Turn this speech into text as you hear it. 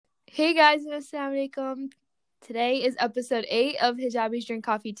Hey guys, assalamu alaikum. Today is episode 8 of Hijabis Drink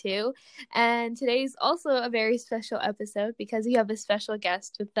Coffee too, and today is also a very special episode because we have a special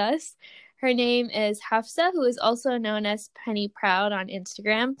guest with us. Her name is Hafsa, who is also known as Penny Proud on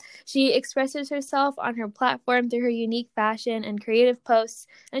Instagram. She expresses herself on her platform through her unique fashion and creative posts,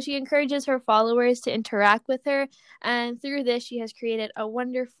 and she encourages her followers to interact with her, and through this she has created a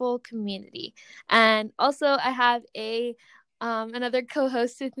wonderful community. And also I have another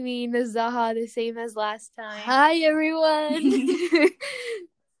co-host with me, Nazaha, the same as last time. Hi, everyone.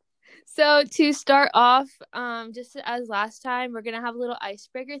 So to start off, just as last time, we're gonna have a little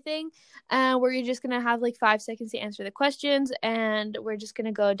icebreaker thing, and we're just gonna have like 5 seconds to answer the questions, and we're just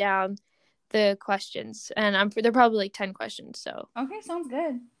gonna go down the questions, and they're probably like 10 questions. So Okay, sounds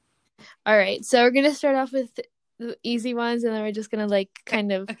good. all right, so we're gonna start off with the easy ones, and then we're just gonna like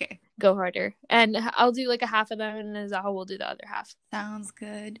kind of go harder, and I'll do like a half of them, and then Zaha will do the other half. Sounds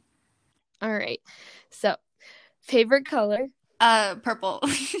good. All right, so favorite color? Purple.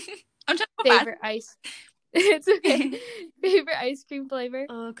 I'm trying to go favorite ice. It's okay. Favorite ice cream flavor?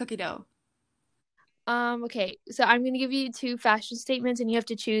 Cookie dough. Okay, so I'm gonna give you 2 fashion statements, and you have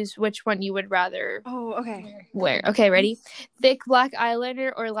to choose which one you would rather. Oh, okay. Wear. Okay, ready? Thick black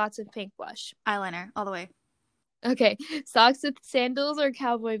eyeliner or lots of pink blush? Eyeliner, all the way. Okay, socks with sandals or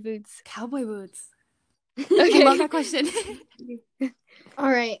cowboy boots? Cowboy boots. Okay. I love that question. All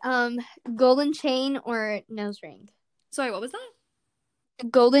right. Golden chain or nose ring? Sorry, what was that?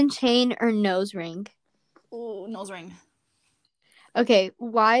 Golden chain or nose ring? Oh, nose ring. Okay,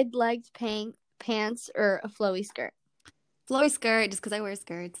 wide-legged pants or a flowy skirt? Flowy skirt, just because I wear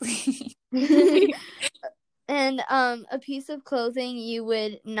skirts. And a piece of clothing you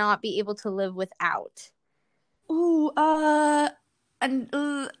would not be able to live without? Ooh, a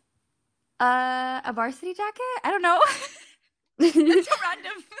varsity jacket? I don't know. That's so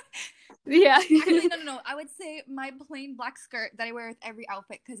random. Yeah. Actually, no. I would say my plain black skirt that I wear with every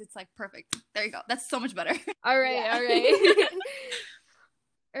outfit because it's like perfect. There you go. That's so much better. All right.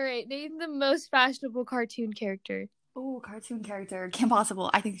 All right. Name the most fashionable cartoon character. Oh, cartoon character. Kim Possible.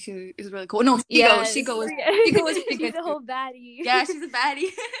 I think she is really cool. No, Chico. Yes. Chico was pretty She's good. a whole baddie. Yeah, she's a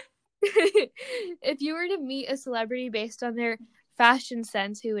baddie. If you were to meet a celebrity based on their fashion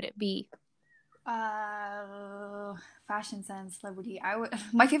sense, who would it be? Fashion sense, celebrity.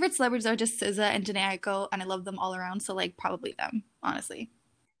 My favorite celebrities are just SZA and Jhené Aiko, and I love them all around. So like probably them, honestly.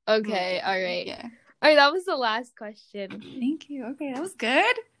 Okay, all right. Yeah. All right, that was the last question. Thank you. Okay, that was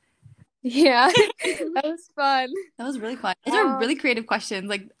good. Yeah, that was fun. That was really fun. Those are really creative questions.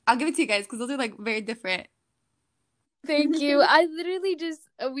 Like I'll give it to you guys because those are like very different. Thank you. I literally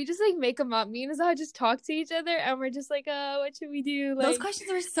we just like make them up. Me and Azah just talk to each other, and we're just like, what should we do? Like, those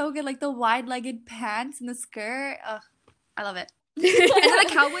questions were so good. Like the wide-legged pants and the skirt. Ugh, I love it. And then the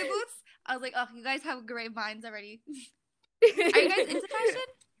cowboy boots. I was like, oh, you guys have great minds already. Are you guys into fashion?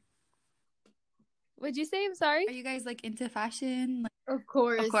 What'd you say? I'm sorry. Are you guys like into fashion? Of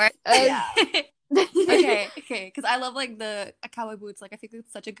course. Yeah. Okay. Because I love like the cowboy boots. Like I think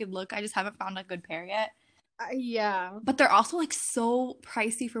it's such a good look. I just haven't found a good pair yet. Yeah. But they're also like so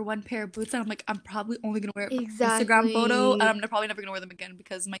pricey for one pair of boots, and I'm like, I'm probably only gonna wear it for Instagram photo, and I'm probably never gonna wear them again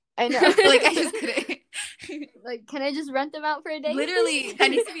because I know. Like I just couldn't. Like, can I just rent them out for a day? Literally, that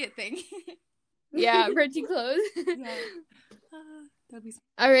needs to be a thing. Yeah, renting clothes. Yeah.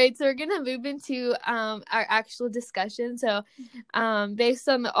 All right, so we're gonna move into our actual discussion. So, based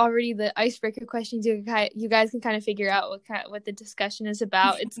on the icebreaker questions, you guys can kind of figure out what the discussion is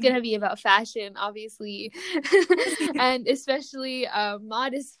about. It's gonna be about fashion, obviously, and especially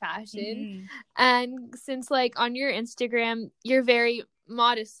modest fashion. And since like on your Instagram, you're very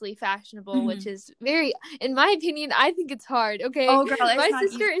modestly fashionable, which is very, in my opinion, I think it's hard. Okay, oh girl, my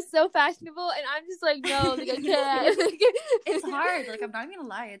sister is so fashionable, and I'm just like, no, like I can't. It's hard. Like I'm not even gonna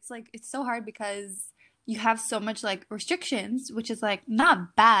lie. It's like it's so hard because you have so much like restrictions, which is like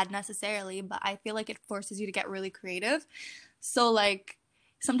not bad necessarily, but I feel like it forces you to get really creative. So like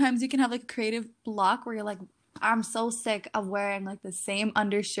sometimes you can have like a creative block where you're like, I'm so sick of wearing like the same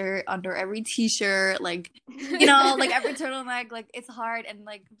undershirt under every t-shirt, like, you know, like every turtleneck. Like it's hard, and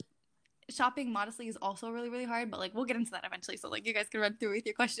like shopping modestly is also really, really hard, but like we'll get into that eventually, so like you guys can run through with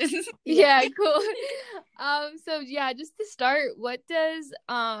your questions. Yeah, cool. So yeah, just to start, what does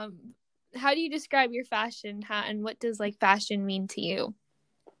how do you describe your fashion, and what does like fashion mean to you?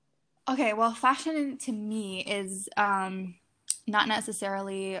 Okay, well, fashion to me is not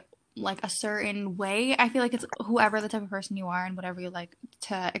necessarily like a certain way. I feel like it's whoever the type of person you are and whatever you like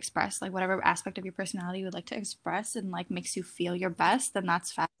to express, like whatever aspect of your personality you would like to express and like makes you feel your best, then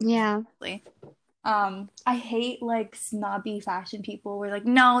that's fashion. Yeah. I hate like snobby fashion people. We're like,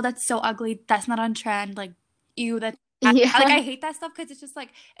 no, that's so ugly. That's not on trend. Like, ew, that's like Yeah, I hate that stuff because it's just like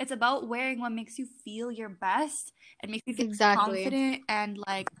it's about wearing what makes you feel your best and makes you feel exactly. confident and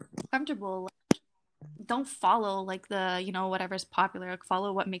like comfortable. Don't follow like the whatever's popular. Like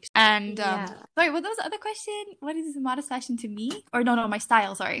follow what makes. And Yeah. sorry, what was the other question? What is modest fashion to me? Or no, my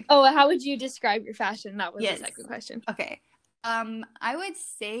style. Sorry. Oh, how would you describe your fashion? That was the Yes. second question. Okay. I would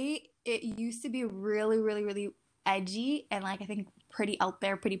say it used to be really, really, really edgy and like I think pretty out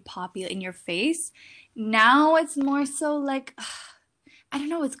there, pretty poppy in your face. Now it's more so like I don't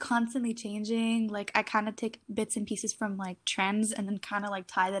know, it's constantly changing. Like I kind of take bits and pieces from like trends and then kind of like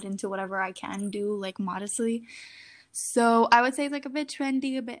tie that into whatever I can do like modestly. So I would say it's like a bit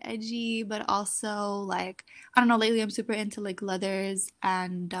trendy, a bit edgy, but also like I don't know, lately I'm super into like leathers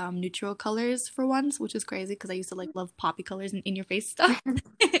and neutral colors for once, which is crazy because I used to like love poppy colors and in your face stuff.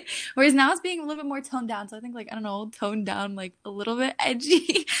 Whereas now it's being a little bit more toned down. So I think like I don't know, toned down like a little bit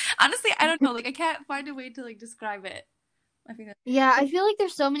edgy. Honestly, I don't know. Like I can't find a way to like describe it. I think Yeah, I feel like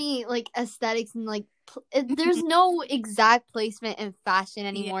there's so many like aesthetics and like there's no exact placement in fashion yeah.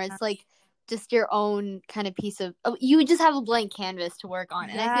 anymore. It's like just your own kind of piece of you just have a blank canvas to work on.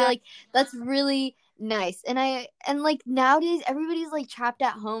 And I feel Yeah. like that's really nice. And like nowadays everybody's like trapped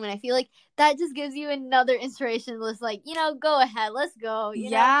at home and I feel like that just gives you another inspiration list like, go ahead, let's go.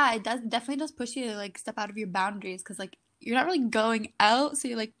 Yeah, it definitely does push you to like step out of your boundaries because like you're not really going out, so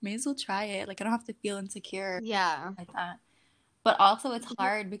you're like may as well try it. Like I don't have to feel insecure Yeah. like that. But also it's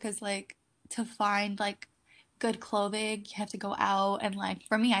hard because like to find like good clothing, you have to go out and like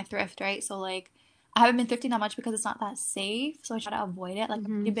for me I thrift, right? So like I haven't been thrifting that much because it's not that safe, so I try to avoid it. Like I've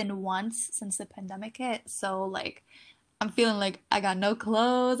only Mhm. been once since the pandemic hit, so like I'm feeling like I got no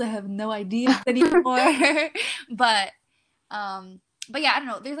clothes, I have no ideas anymore. But um, but yeah, I don't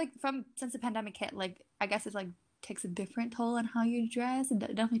know. There's like from since the pandemic hit, like I guess it's like takes a different toll on how you dress. It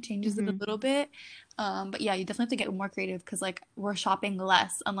definitely changes it a Mhm. little bit. But yeah, you definitely have to get more creative because like we're shopping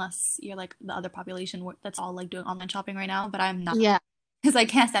less unless you're like the other population that's all like doing online shopping right now. But I'm not Yeah. because I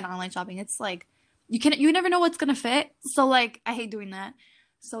can't stand online shopping. It's like you never know what's gonna fit. So like I hate doing that.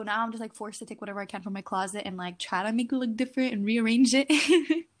 So now I'm just like forced to take whatever I can from my closet and like try to make it look different and rearrange it.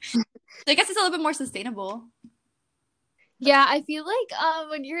 So I guess it's a little bit more sustainable. Yeah, I feel like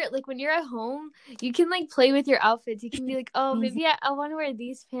when you're at home, you can like play with your outfits. You can be like, oh, Mhm. maybe I want to wear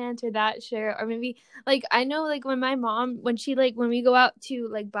these pants or that shirt, or maybe like I know like when my mom when she like when we go out to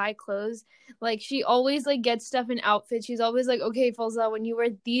like buy clothes, like she always like gets stuff in outfits. She's always like, okay, Fulza, when you wear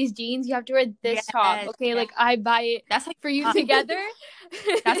these jeans, you have to wear this top. Yes, Okay, yes. like I buy it That's like for you together.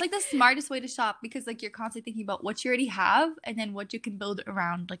 that's like the smartest way to shop because like you're constantly thinking about what you already have and then what you can build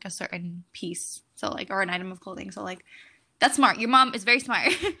around like a certain piece. So like or an item of clothing. So like that's smart. Your mom is very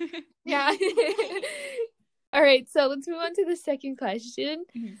smart. Yeah. All right, so let's move on to the second question.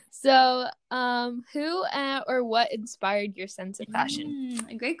 Mhm. So, who or what inspired your sense of fashion?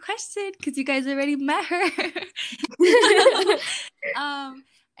 A great question because you guys already met her.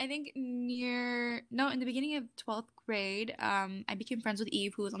 I think in the beginning of 12th grade, I became friends with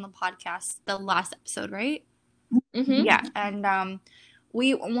Eve, who was on the podcast, the last episode, right? Mm-hmm. Yeah, and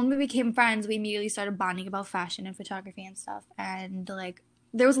we when we became friends, we immediately started bonding about fashion and photography and stuff. And like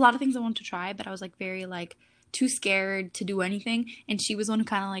there was a lot of things I wanted to try, but I was like very like too scared to do anything. And she was one who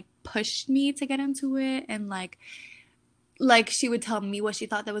kind of like pushed me to get into it and like she would tell me what she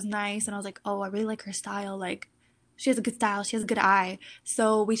thought that was nice and I was like, "Oh, I really like her style. Like she has a good style, she has a good eye."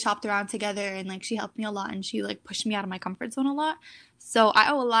 So we shopped around together and like she helped me a lot and she like pushed me out of my comfort zone a lot. So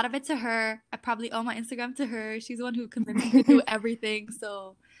I owe a lot of it to her. I probably owe my Instagram to her. She's the one who convinced me to do everything.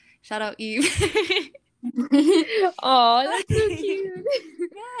 So shout out Eve. Oh, that's so cute.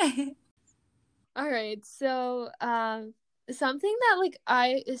 Yeah. All right, so something that like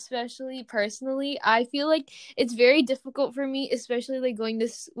I especially personally I feel like it's very difficult for me, especially like going to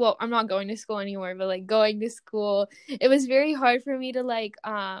well, I'm not going to school anymore, but like going to school, it was very hard for me to like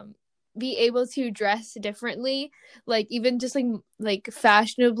be able to dress differently, like even just like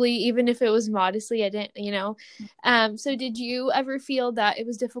fashionably, even if it was modestly, I didn't. So did you ever feel that it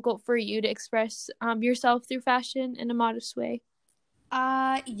was difficult for you to express yourself through fashion in a modest way?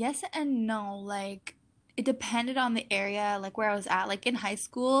 Yes and no. Like it depended on the area, like where I was at. Like in high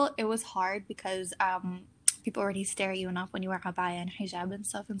school, it was hard because people already stare at you enough when you wear abaya and hijab and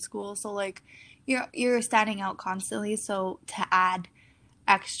stuff in school. So like you're standing out constantly. So to add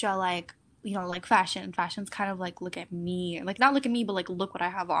extra like like fashion's kind of like look at me, like not look at me, but like look what I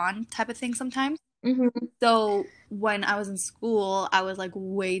have on type of thing sometimes. Mm-hmm. So when I was in school, I was like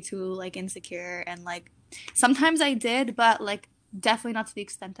way too like insecure and like sometimes I did, but like definitely not to the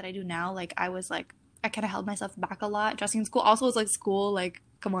extent that I do now. Like I was like I kind of held myself back a lot dressing in school. Also, it was like school, like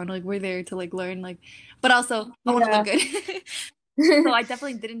come on, like we're there to like learn, like, but also I want to look good. So I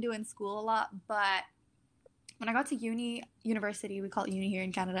definitely didn't do it in school a lot. But when I got to university, we call it uni here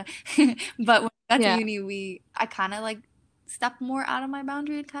in Canada. But when I got to uni, I kind of like stepped more out of my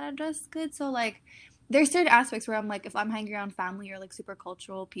boundary and kind of dressed good. So like there's certain aspects where I'm like, if I'm hanging around family or like super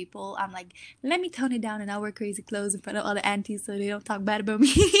cultural people, I'm like, let me tone it down and I'll wear crazy clothes in front of all the aunties so they don't talk bad about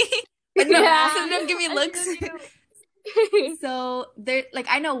me. But no, so don't give me looks. So there, like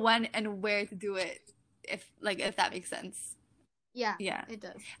I know when and where to do it, if that makes sense. Yeah, yeah, it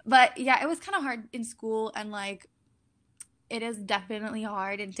does. But yeah, it was kind of hard in school, and like it is definitely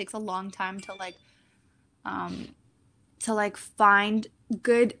hard, and it takes a long time to find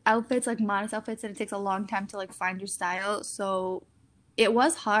good outfits, like modest outfits, and it takes a long time to like find your style. So it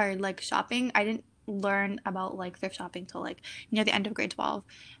was hard. Like shopping, I didn't learn about like thrift shopping till like near the end of grade 12.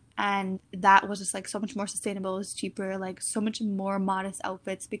 And that was just like so much more sustainable. It was cheaper, like so much more modest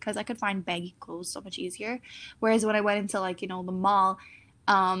outfits because I could find baggy clothes so much easier. Whereas when I went into like, you know, the mall,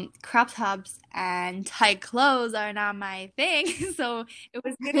 crop tops and tight clothes are not my thing. So it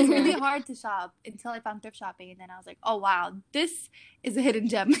was really hard to shop until I found thrift shopping, and then I was like, oh wow, this is a hidden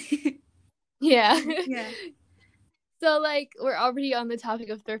gem. Yeah. Yeah. So like we're already on the topic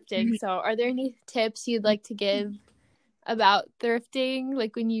of thrifting. So are there any tips you'd like to give about thrifting,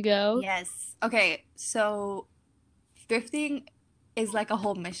 like when you go? Yes. Okay, so thrifting is like a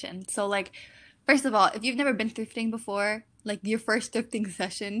whole mission. So like first of all, if you've never been thrifting before, like your first thrifting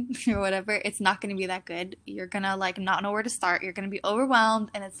session or whatever, it's not going to be that good. You're going to like not know where to start. You're going to be overwhelmed,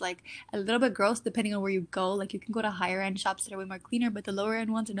 and it's like a little bit gross depending on where you go. Like you can go to higher end shops that are way more cleaner, but the lower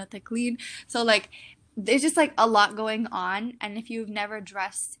end ones are not that clean. So like there's just like a lot going on, and if you've never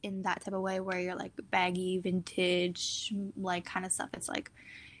dressed in that type of way where you're like baggy, vintage, like kind of stuff, it's like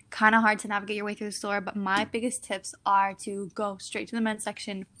kind of hard to navigate your way through the store. But my biggest tips are to go straight to the men's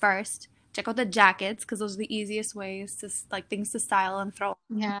section first. Check out the jackets because those are the easiest ways to like things to style and throw.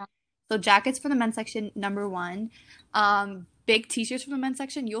 Yeah. So jackets for the men's section, number one. Big t-shirts from the men's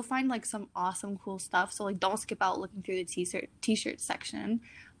section, you'll find like some awesome cool stuff. So like don't skip out looking through the t-shirt section.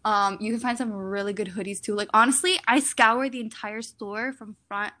 You can find some really good hoodies too. Like honestly, I scour the entire store from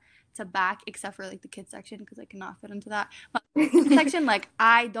front to back except for like the kids section because I cannot fit into that. But the section, like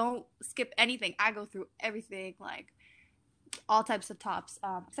I don't skip anything. I go through everything, like all types of tops,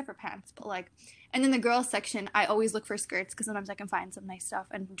 except for pants. But like, and then the girls section, I always look for skirts because sometimes I can find some nice stuff,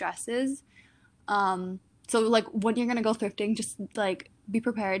 and dresses. So like when you're gonna go thrifting, just like be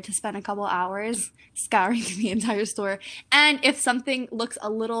prepared to spend a couple hours scouring the entire store. And if something looks a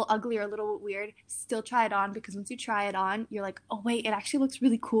little ugly or a little weird, still try it on, because once you try it on, you're like, oh wait, it actually looks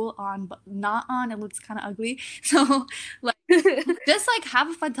really cool on, but not on, it looks kind of ugly. So like just like have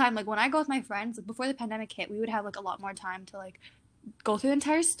a fun time. Like when I go with my friends, like, before the pandemic hit, we would have like a lot more time to like go through the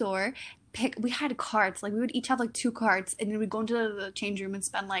entire store. We had carts, like we would each have like 2 carts, and then we'd go into the change room and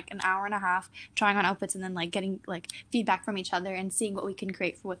spend like an hour and a half trying on outfits, and then like getting like feedback from each other and seeing what we can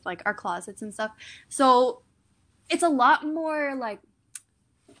create with like our closets and stuff. So it's a lot more like,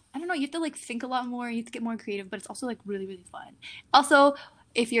 I don't know, you have to like think a lot more, you have to get more creative, but it's also like really, really fun. Also,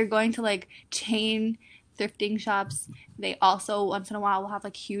 if you're going to like chain thrifting shops, they also once in a while will have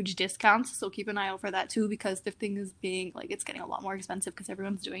like huge discounts, so keep an eye out for that too, because thrifting is being like, it's getting a lot more expensive because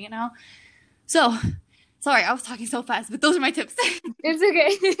everyone's doing it now. So sorry, I was talking so fast, but those are my tips. It's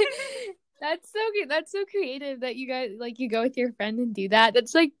okay. That's so good. That's so creative that you guys like you go with your friend and do that.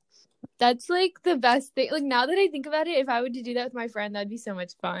 That's like the best thing. Like now that I think about it, if I were to do that with my friend, that'd be so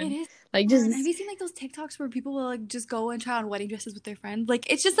much fun. It is like fun. just Have you seen like those TikToks where people will like just go and try on wedding dresses with their friends? Like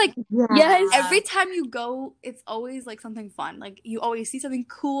it's just like, yes, every time you go, it's always like something fun. Like you always see something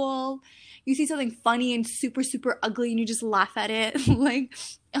cool, you see something funny and super, super ugly, and you just laugh at it. Like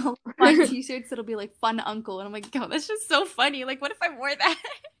I'll find t-shirts that'll be like fun uncle, and I'm like, yo, that's just so funny. Like what if I wore that?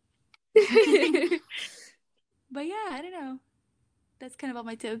 But yeah, I don't know. That's kind of all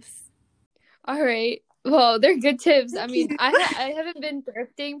my tips. All right. Well, they're good tips. Thank I mean, you. I haven't been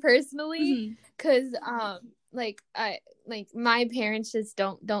thrifting personally because like my parents just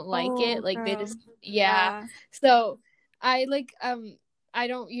don't like it. Like they just So I like I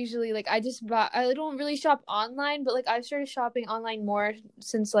don't usually like I don't really shop online, but like I've started shopping online more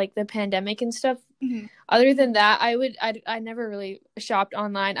since like the pandemic and stuff. Other than that, I never really shopped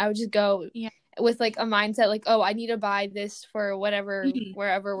online. I would just go with like a mindset like, oh, I need to buy this for whatever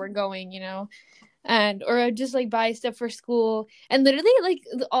wherever we're going, you know. And or I just like buy stuff for school, and literally like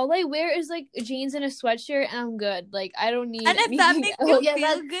all I wear is like jeans and a sweatshirt, and I'm good. Like I don't need. And if that makes you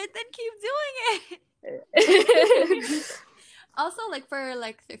feel good, then keep doing it. Also, like for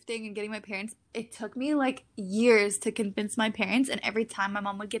like thrifting and getting my parents, it took me like years to convince my parents, and every time my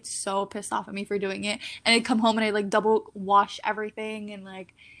mom would get so pissed off at me for doing it, and I'd come home and I'd like double wash everything, and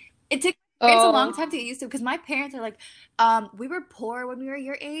like it took my parents a long Oh, time to get used to because my parents are like, we were poor when we were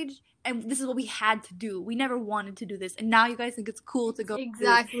your age, and this is what we had to do. We never wanted to do this, and now you guys think it's cool to go do.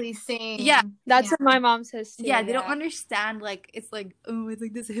 Exactly Yeah, same. that's Yeah. what my mom says too. yeah, they don't Yeah. understand like it's like oh, it's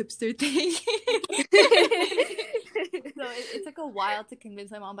like this hipster thing. So it took a while to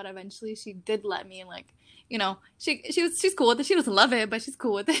convince my mom, but eventually she did let me. And like, you know, she's cool with it. She doesn't love it, but she's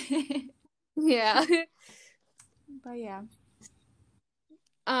cool with it. Yeah. But yeah.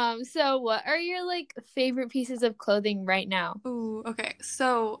 So what are your like favorite pieces of clothing right now? Ooh, okay.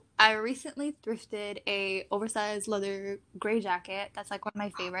 So I recently thrifted a oversized leather gray jacket. That's like one of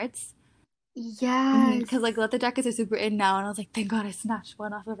my favorites. Yes. Because like leather jackets are super in now, and I was like, thank God I snatched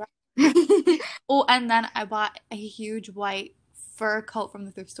one off the rack. Oh, and then I bought a huge white fur coat from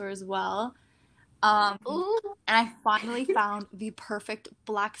the thrift store as well. Ooh. And I finally found the perfect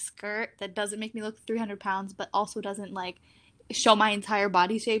black skirt that doesn't make me look 300 pounds, but also doesn't like show my entire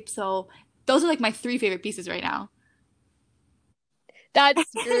body shape. So those are like my three favorite pieces right now. That's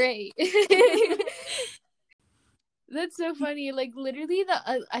great. That's so funny. Like literally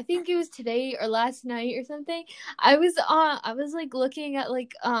I think it was today or last night or something. I was like looking at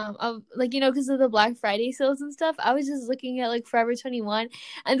like like because of the Black Friday sales and stuff. I was just looking at like Forever 21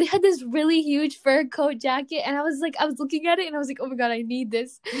 and they had this really huge fur coat jacket and I was looking at it and I was like, "Oh my God, I need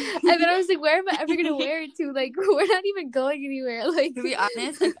this." And then I was like, "Where am I ever going to wear it to? Like we're not even going anywhere." Like To be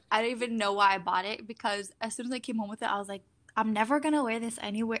honest, like, I don't even know why I bought it because as soon as I came home with it, I was like, I'm never gonna wear this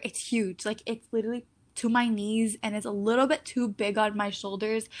anywhere. It's huge. Like it's literally to my knees and it's a little bit too big on my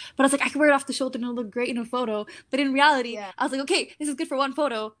shoulders. But I was like, I can wear it off the shoulder and it'll look great in a photo. But in reality, Yeah. I was like, okay, this is good for one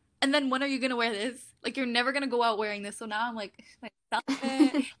photo. And then when are you gonna wear this? Like you're never gonna go out wearing this. So now I'm like, should I sell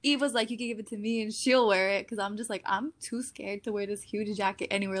it? Eve was like, you can give it to me and she'll wear it because I'm just like, I'm too scared to wear this huge jacket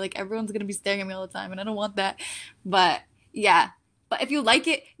anywhere. Like everyone's gonna be staring at me all the time and I don't want that. But yeah. But if you like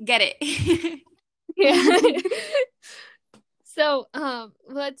it, get it. yeah. So,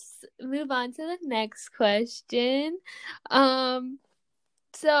 let's move on to the next question.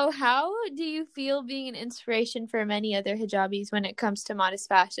 So how do you feel being an inspiration for many other hijabis when it comes to modest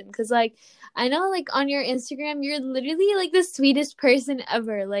fashion? Because, like, I know, like, on your Instagram, you're literally, like, the sweetest person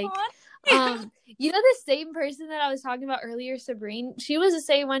ever. Like, the same person that I was talking about earlier, Sabrine, she was the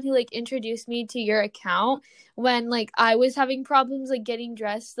same one who, like, introduced me to your account when, like, I was having problems, like, getting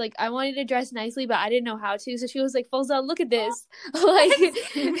dressed. Like, I wanted to dress nicely, but I didn't know how to. So she was like, Fulza, look at this. Like,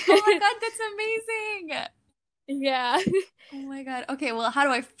 oh my God, that's amazing. yeah. Oh my God. Okay, well, how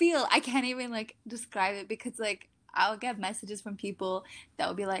do I feel? I can't even like describe it because like I'll get messages from people that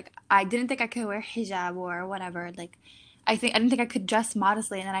will be like, I didn't think I could wear hijab or whatever. Like I didn't think I could dress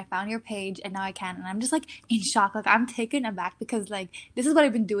modestly and then I found your page and now I can. And I'm just like in shock. Like I'm taken aback because like this is what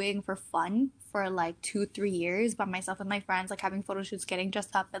I've been doing for fun for like 2-3 years by myself and my friends, like having photo shoots, getting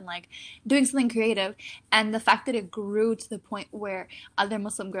dressed up and like doing something creative. And the fact that it grew to the point where other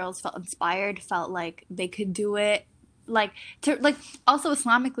Muslim girls felt inspired, felt like they could do it, like to like also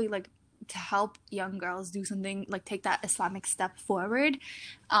Islamically, like to help young girls do something like take that Islamic step forward,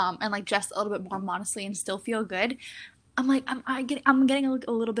 and like dress a little bit more modestly and still feel good. I'm like I'm getting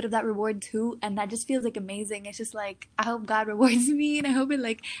a little bit of that reward too, and that just feels like amazing. It's just like I hope God rewards me, and I hope it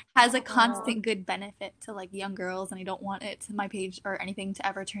like has a constant good benefit to like young girls, and I don't want it to my page or anything to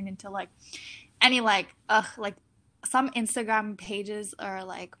ever turn into like any like some Instagram pages or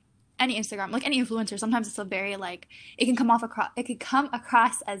like any Instagram, like any influencer, sometimes it's a very like it can come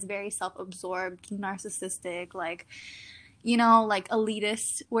across as very self-absorbed, narcissistic, like like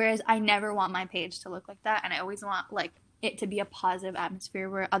elitist, whereas I never want my page to look like that and I always want like it to be a positive atmosphere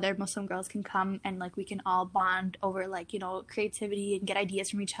where other Muslim girls can come and like we can all bond over like, creativity and get ideas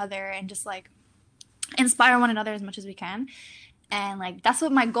from each other and just like inspire one another as much as we can. And like that's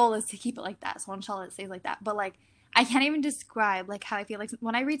what my goal is, to keep it like that. So inshallah it stays like that. But like I can't even describe like how I feel. Like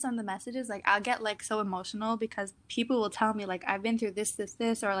when I read some of the messages, like I'll get like so emotional because people will tell me like I've been through this,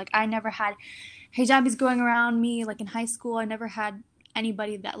 or like I never had hijabis going around me. Like in high school, I never had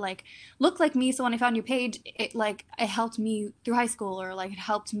anybody that like looked like me. So when I found your page, it helped me through high school, or like it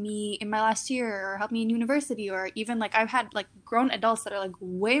helped me in my last year, or helped me in university, or even like I've had like grown adults that are like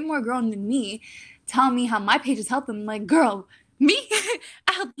way more grown than me tell me how my page has helped them. I'm like, girl, me?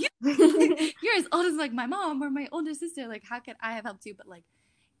 I helped you. You're as old as like my mom or my older sister. Like how could I have helped you? But like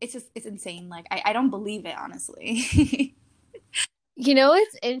it's insane. Like I don't believe it, honestly.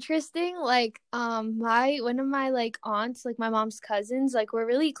 It's interesting. Like, one of my like aunts, like my mom's cousins, like we're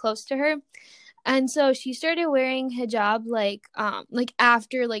really close to her, And so she started wearing hijab like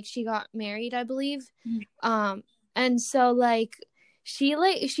after like she got married, I believe. And so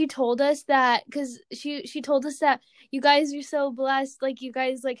she told us that, because she told us that you guys are so blessed, like you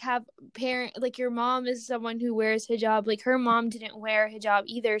guys like have parent, like your mom is someone who wears hijab, like her mom didn't wear hijab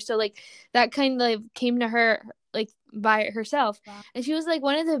either, so like that kind of came to her like by herself. Wow. And she was like,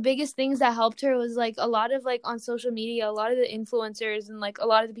 one of the biggest things that helped her was like a lot of like on social media, a lot of the influencers and like a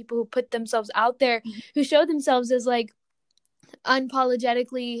lot of the people who put themselves out there, who show themselves as like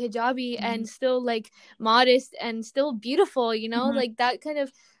unapologetically hijabi and still like modest and still beautiful, you know, like that kind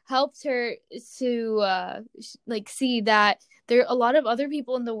of helped her to like see that there are a lot of other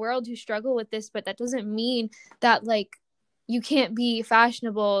people in the world who struggle with this, but that doesn't mean that like you can't be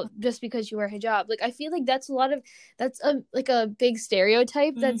fashionable just because you wear hijab. Like I feel like that's like a big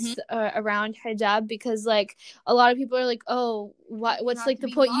stereotype that's around hijab, because like a lot of people are like, oh, what's like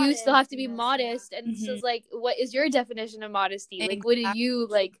the point, you still have to be modest, and so it's like, what is your definition of modesty? Like what do you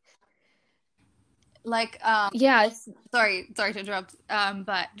like yeah, sorry to interrupt, but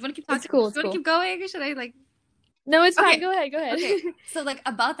do you want to keep talking? It's cool. Do you want to keep going? Should I like No, it's fine. Go ahead. Okay. So like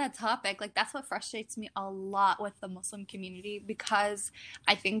about that topic, like that's what frustrates me a lot with the Muslim community, because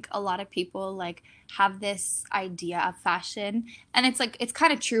I think a lot of people like have this idea of fashion, and it's like, it's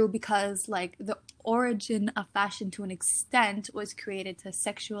kind of true, because like the origin of fashion to an extent was created to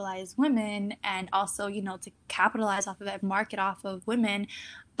sexualize women, and also, you know, to capitalize off of it, market off of women,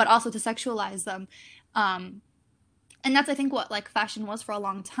 but also to sexualize them. And that's, I think, what like fashion was for a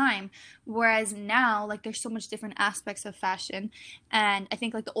long time. Whereas now, like, there's so much different aspects of fashion. And I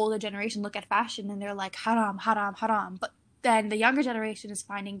think like the older generation look at fashion and they're like, haram, haram, haram. But then the younger generation is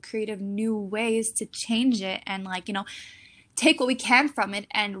finding creative new ways to change it and like, you know, take what we can from it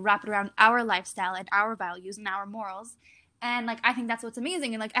and wrap it around our lifestyle and our values and our morals. And like, I think that's what's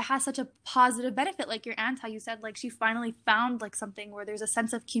amazing. And like, it has such a positive benefit. Like your aunt, how you said, like she finally found like something where there's a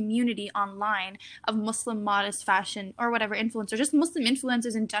sense of community online of Muslim modest fashion or whatever influencer, just Muslim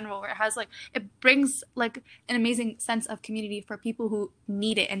influencers in general, where it has like, it brings like an amazing sense of community for people who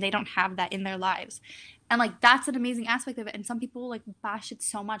need it and they don't have that in their lives. And like, that's an amazing aspect of it. And some people like bash it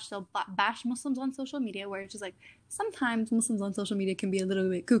so much. They'll bash Muslims on social media, where it's just like, sometimes Muslims on social media can be a little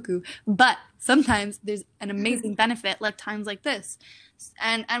bit cuckoo, but sometimes there's an amazing benefit, like times like this.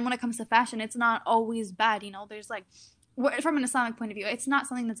 And when it comes to fashion, it's not always bad. You know, there's like, from an Islamic point of view, it's not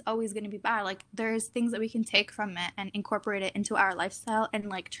something that's always going to be bad. Like there's things that we can take from it and incorporate it into our lifestyle and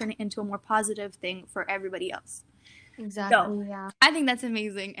like turn it into a more positive thing for everybody else. Exactly. So, yeah. I think that's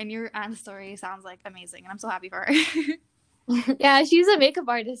amazing, and your aunt's story sounds like amazing, and I'm so happy for her. Yeah, she's a makeup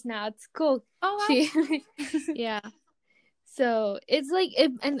artist now. It's cool. Oh wow. Yeah. So it's like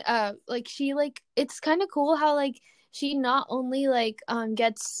like she like, it's kind of cool how like she not only like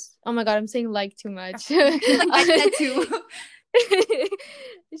gets, oh my god, I'm saying like too much. I said too.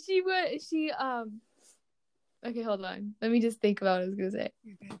 she okay, hold on. Let me just think about what I was gonna say.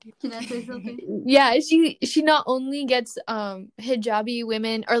 Can I say something? Yeah, she not only gets hijabi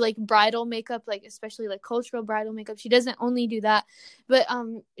women or like bridal makeup, like especially like cultural bridal makeup. She doesn't only do that, but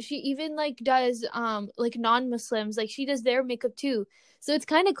she even like does like non-Muslims, like she does their makeup too. So it's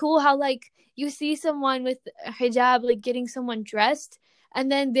kind of cool how like you see someone with hijab like getting someone dressed,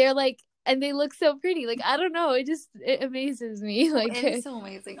 and then they're like, and they look so pretty. Like I don't know, it amazes me. Like it's so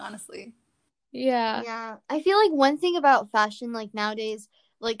amazing, honestly. Yeah. I feel like one thing about fashion, like nowadays,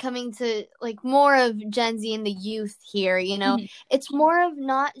 like coming to like more of Gen Z and the youth here, you know, it's more of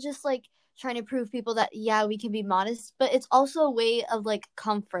not just like trying to prove people that yeah, we can be modest, but it's also a way of like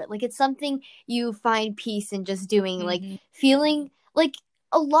comfort. Like it's something you find peace in just doing, like feeling like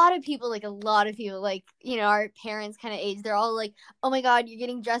a lot of people, like, you know, our parents kind of age, they're all like, oh my god, you're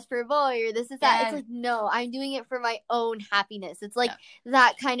getting dressed for a boy or this is that. It's like, no, I'm doing it for my own happiness. It's like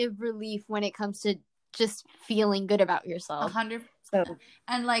that kind of relief when it comes to just feeling good about yourself. 100%.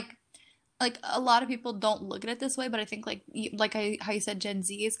 And like a lot of people don't look at it this way, but I think how you said, Gen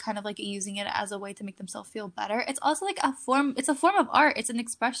Z is kind of like using it as a way to make themselves feel better. It's also like it's a form of art. It's an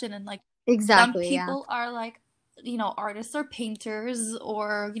expression, and like exactly, some people are like, you know, artists or painters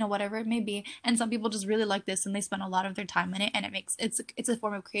or, you know, whatever it may be, and some people just really like this and they spend a lot of their time in it, and it's a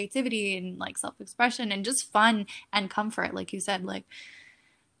form of creativity and like self-expression and just fun and comfort, like you said. Like,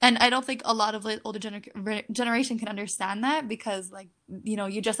 and I don't think a lot of like older generation can understand that, because like, you know,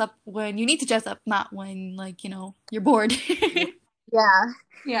 you dress up when you need to dress up, not when like, you know, you're bored.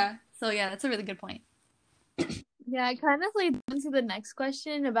 Yeah. So yeah, that's a really good point. Yeah, I kind of leads into the next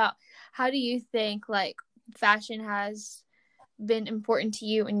question about how do you think like fashion has been important to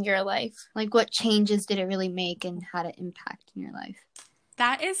you in your life? Like what changes did it really make and had it impact in your life?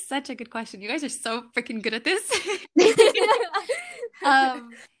 That is such a good question. You guys are so freaking good at this.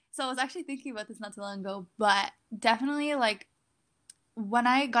 So I was actually thinking about this not too long ago, but definitely like when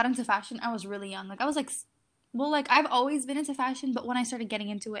I got into fashion, I was really young. Like I was like, well, like I've always been into fashion, but when I started getting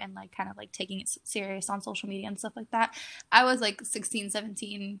into it and like kind of like taking it serious on social media and stuff like that, I was like 16,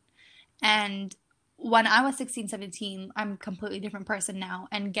 17. And when I was 16, 17, I'm a completely different person now.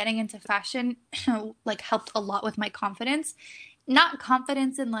 And getting into fashion like helped a lot with my confidence. Not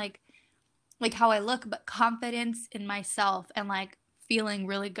confidence in like how I look, but confidence in myself and like feeling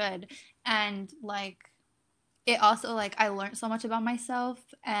really good. And like it also like I learned so much about myself,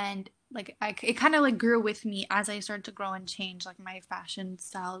 and like it kind of like grew with me as I started to grow and change. Like my fashion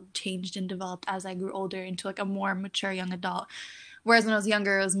style changed and developed as I grew older into like a more mature young adult. Whereas when I was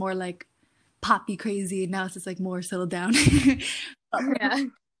younger, it was more like poppy crazy, and now it's just like more settled down. Yeah.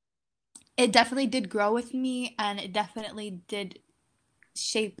 It definitely did grow with me, and it definitely did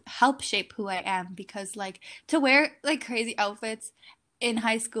help shape who I am, because like to wear like crazy outfits in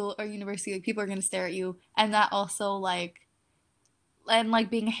high school or university, like people are gonna stare at you, and that also like and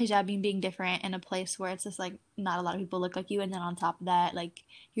like being a hijabi and being different in a place where it's just like not a lot of people look like you, and then on top of that like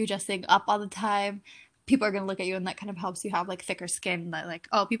you're dressing up all the time, people are gonna look at you, and that kind of helps you have like thicker skin that like,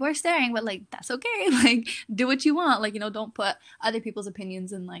 oh, people are staring, but like that's okay. Like do what you want, like, you know, don't put other people's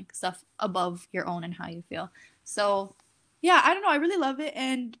opinions and like stuff above your own and how you feel. So yeah, I don't know, I really love it.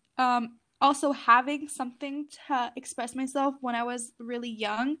 And also having something to express myself when I was really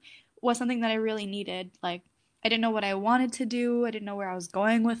young was something that I really needed. Like I didn't know what I wanted to do, I didn't know where I was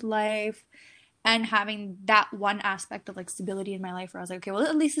going with life, and having that one aspect of like stability in my life where I was like, okay, well,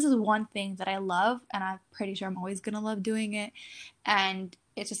 at least this is one thing that I love, and I'm pretty sure I'm always gonna love doing it. And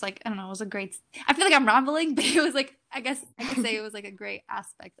it's just like, I don't know, it was a great, I feel like I'm rambling, but it was like, I guess I could say it was like a great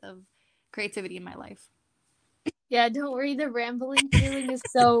aspect of creativity in my life. Yeah, don't worry, the rambling feeling is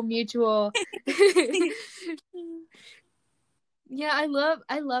so mutual. Yeah, I love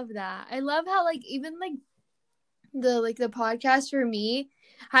that. I love how like even like the podcast for me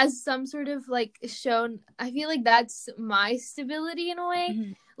has some sort of like shown, I feel like that's my stability in a way.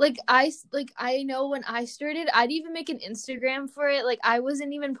 Mm-hmm. Like I know when I started, I'd even make an Instagram for it. Like I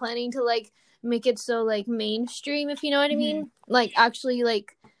wasn't even planning to like make it so like mainstream, if you know what I mean. Like actually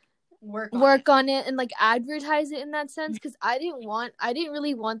like work on it and like advertise it in that sense, because I didn't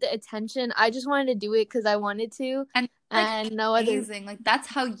really want the attention. I just wanted to do it because I wanted to, and like, no other. Amazing. Like that's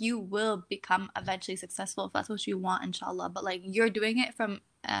how you will become eventually successful if that's what you want, inshallah. But like you're doing it from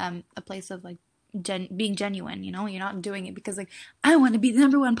a place of like being genuine, you know. You're not doing it because like I want to be the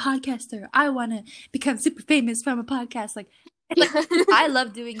 #1 podcaster, I want to become super famous from a podcast. Like I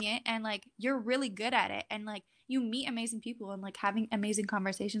love doing it, and like you're really good at it, and like you meet amazing people, and like having amazing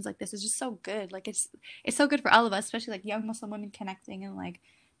conversations like this is just so good. Like it's so good for all of us, especially like young Muslim women connecting and like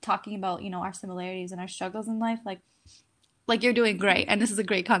talking about, you know, our similarities and our struggles in life. Like you're doing great, and this is a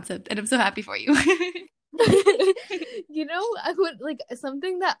great concept, and I'm so happy for you. You know, I would like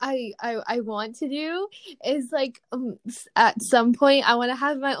something that I want to do is like at some point I want to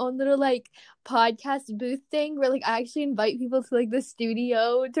have my own little like podcast booth thing where like I actually invite people to like the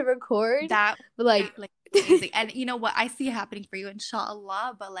studio to record. That but like amazing. And you know what, I see it happening for you,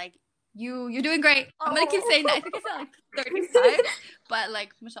 inshallah. But like you're doing great. I'm gonna keep saying that. I think I said like 30 times, but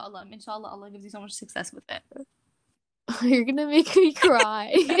like mashallah, inshallah, Allah gives you so much success with it. You're gonna make me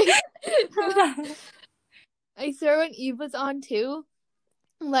cry. I swear when Eve was on too,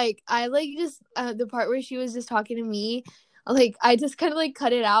 like I like just the part where she was just talking to me, like I just kind of like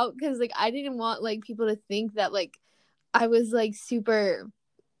cut it out because like I didn't want like people to think that like I was like super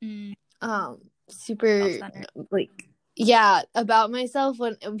like about myself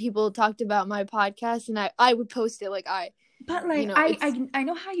when people talked about my podcast, and I would post it like but like, you know, I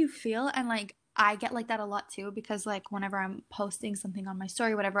know how you feel, and like I get like that a lot too, because like whenever I'm posting something on my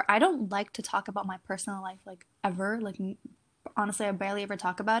story, whatever, I don't like to talk about my personal life like ever. Like honestly, I barely ever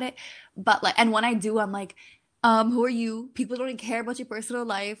talk about it. But like, and when I do, I'm like, who are you? People don't even care about your personal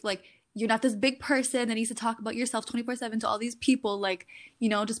life. Like you're not this big person that needs to talk about yourself 24/7 to all these people. Like, you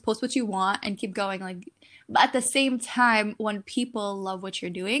know, just post what you want and keep going. Like, but at the same time, when people love what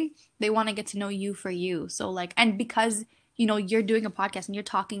you're doing, they want to get to know you for you. So like, and because you know, you're doing a podcast and you're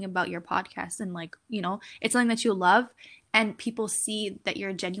talking about your podcast, and like, you know, it's something that you love, and people see that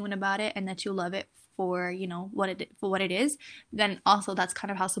you're genuine about it and that you love it for, you know, what it is, then also that's kind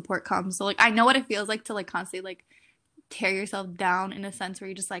of how support comes. So like I know what it feels like to like constantly like tear yourself down in a sense where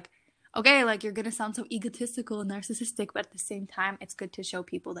you're just like, okay, like you're gonna sound so egotistical and narcissistic, but at the same time it's good to show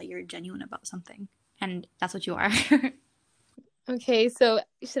people that you're genuine about something, and that's what you are. Okay, so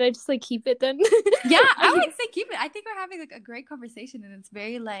should I just like keep it then? Yeah, I would say keep it. I think we're having like a great conversation, and it's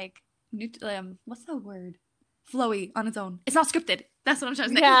very like what's the word? Flowy on its own. It's not scripted. That's what I'm trying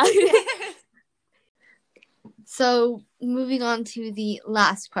to say. Yeah. So, moving on to the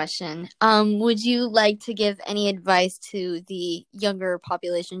last question. Would you like to give any advice to the younger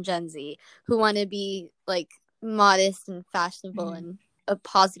population, Gen Z, who want to be like modest and fashionable in a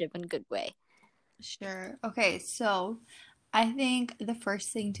positive and good way? Sure. Okay, so I think the first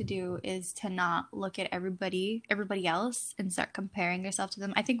thing to do is to not look at everybody else and start comparing yourself to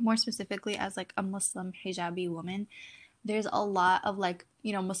them. I think more specifically as like a Muslim hijabi woman, there's a lot of like,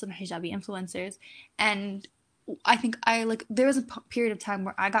 Muslim hijabi influencers, and I think there was a period of time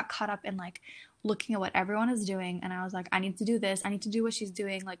where I got caught up in like looking at what everyone is doing, and I was like, I need to do this, I need to do what she's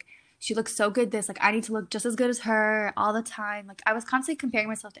doing, like she looks so good this, like I need to look just as good as her all the time. Like I was constantly comparing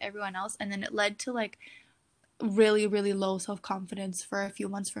myself to everyone else, and then it led to like really, really low self-confidence for a few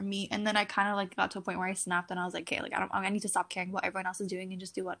months for me. And then I kind of like got to a point where I snapped and I was like, okay, like I need to stop caring what everyone else is doing and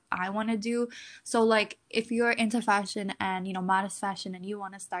just do what I want to do. So like if you're into fashion and modest fashion and you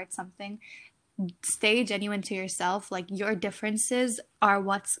want to start something, stay genuine to yourself. Like your differences are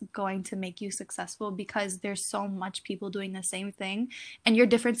what's going to make you successful, because there's so much people doing the same thing, and your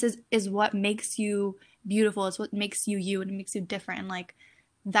differences is what makes you beautiful. It's what makes you you, and it makes you different, and like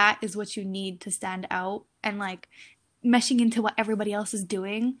that is what you need to stand out. And like meshing into what everybody else is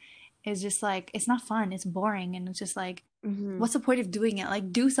doing is just like, it's not fun, it's boring, and it's just like, what's the point of doing it?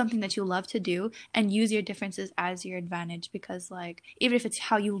 Like do something that you love to do and use your differences as your advantage, because like even if it's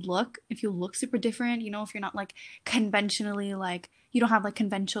how you look, if you look super different, if you're not like conventionally, like you don't have like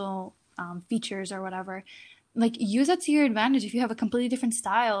conventional features or whatever, like use that to your advantage. If you have a completely different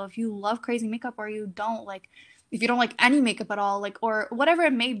style, if you love crazy makeup or you don't, like if you don't like any makeup at all, like, or whatever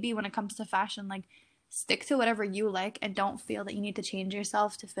it may be when it comes to fashion, like stick to whatever you like and don't feel that you need to change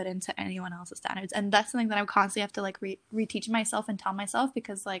yourself to fit into anyone else's standards. And that's something that I constantly have to like reteach myself and tell myself,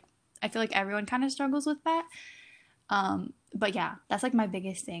 because like I feel like everyone kind of struggles with that. But yeah, that's like my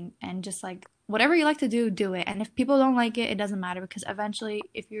biggest thing. And just like whatever you like to do, do it. And if people don't like it, it doesn't matter, because eventually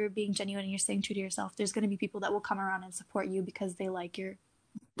if you're being genuine and you're staying true to yourself, there's going to be people that will come around and support you because they like your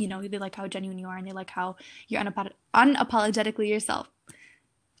they like how genuine you are, and they like how you're unapologetically yourself.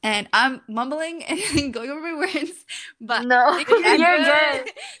 And I'm mumbling and going over my words, but no, you're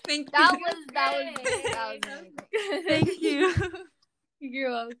good. Thank you. That was great. Thank you. You're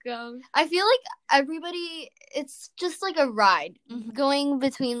welcome. I feel like everybody, it's just like a ride. Going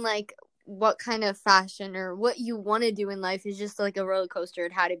between like what kind of fashion or what you want to do in life is just like a roller coaster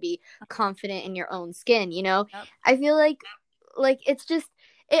and how to be confident in your own skin, Yep. I feel like it's just,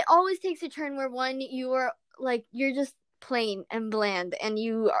 it always takes a turn where you're just plain and bland, and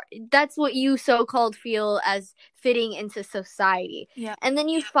that's what you so-called feel as fitting into society. Yeah. And then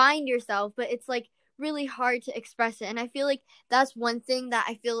you find yourself, but it's like really hard to express it. And I feel like that's one thing that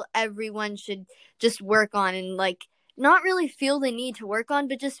I feel everyone should just work on, and like not really feel the need to work on,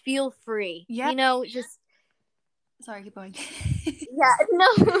 but just feel free. Yeah. Just sorry, keep going. Yeah, no.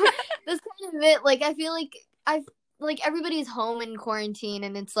 That's kind of it. Like I feel like everybody's home in quarantine,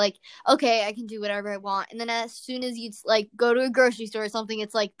 and it's like, okay, I can do whatever I want. And then as soon as you like go to a grocery store or something,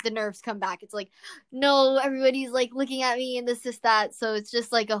 it's like the nerves come back. It's like, no, everybody's like looking at me and this, that. So it's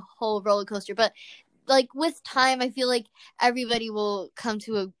just like a whole roller coaster. But like with time, I feel like everybody will come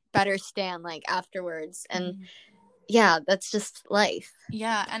to a better stand like afterwards. And yeah, that's just life.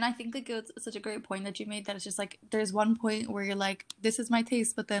 Yeah, and I think like it's such a great point that you made, that it's just like there's one point where you're like, this is my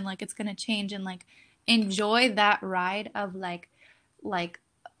taste, but then like it's gonna change, and like enjoy that ride of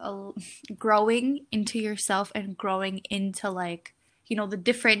growing into yourself and growing into like the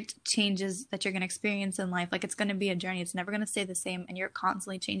different changes that you're going to experience in life. Like it's going to be a journey, it's never going to stay the same, and you're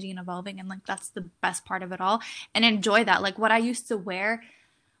constantly changing and evolving, and like that's the best part of it all. And enjoy that. Like what I used to wear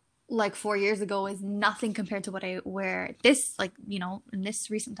like 4 years ago is nothing compared to what I wear this, like, in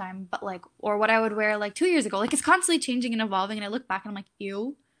this recent time, but like, or what I would wear like 2 years ago. Like it's constantly changing and evolving, and I look back and I'm like,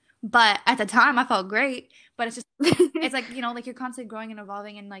 ew. But at the time I felt great. But it's just, it's like, like you're constantly growing and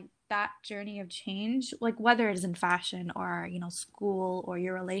evolving, and like that journey of change, like whether it is in fashion or, school or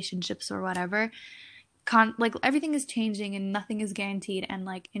your relationships or whatever, like everything is changing and nothing is guaranteed, and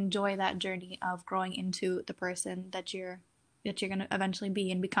like enjoy that journey of growing into the person that you're going to eventually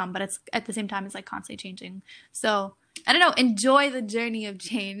be and become. But it's at the same time, it's like constantly changing. So I don't know, enjoy the journey of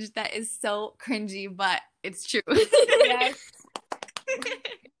change. That is so cringy, but it's true. Yes.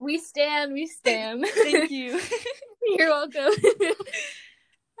 We stand. Thank you. You're welcome.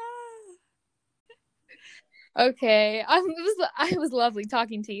 Okay. It was lovely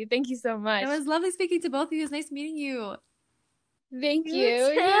talking to you. Thank you so much. It was lovely speaking to both of you. It was nice meeting you. Thank you. You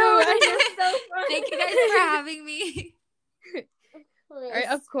too. This is so fun. Thank you guys for having me. All right,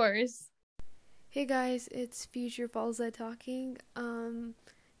 of course. Hey guys, it's Future Falza talking.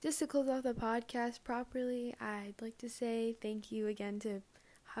 Just to close off the podcast properly, I'd like to say thank you again to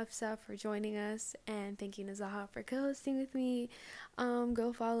Hafsa for joining us, and thank you Nazaha for co-hosting with me.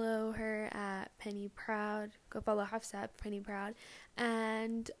 Go follow her at Penny Proud. Go follow Hafsa at Penny Proud,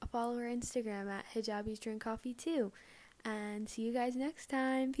 and follow her Instagram at Hijabis Drink Coffee too. And see you guys next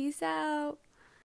time. Peace out.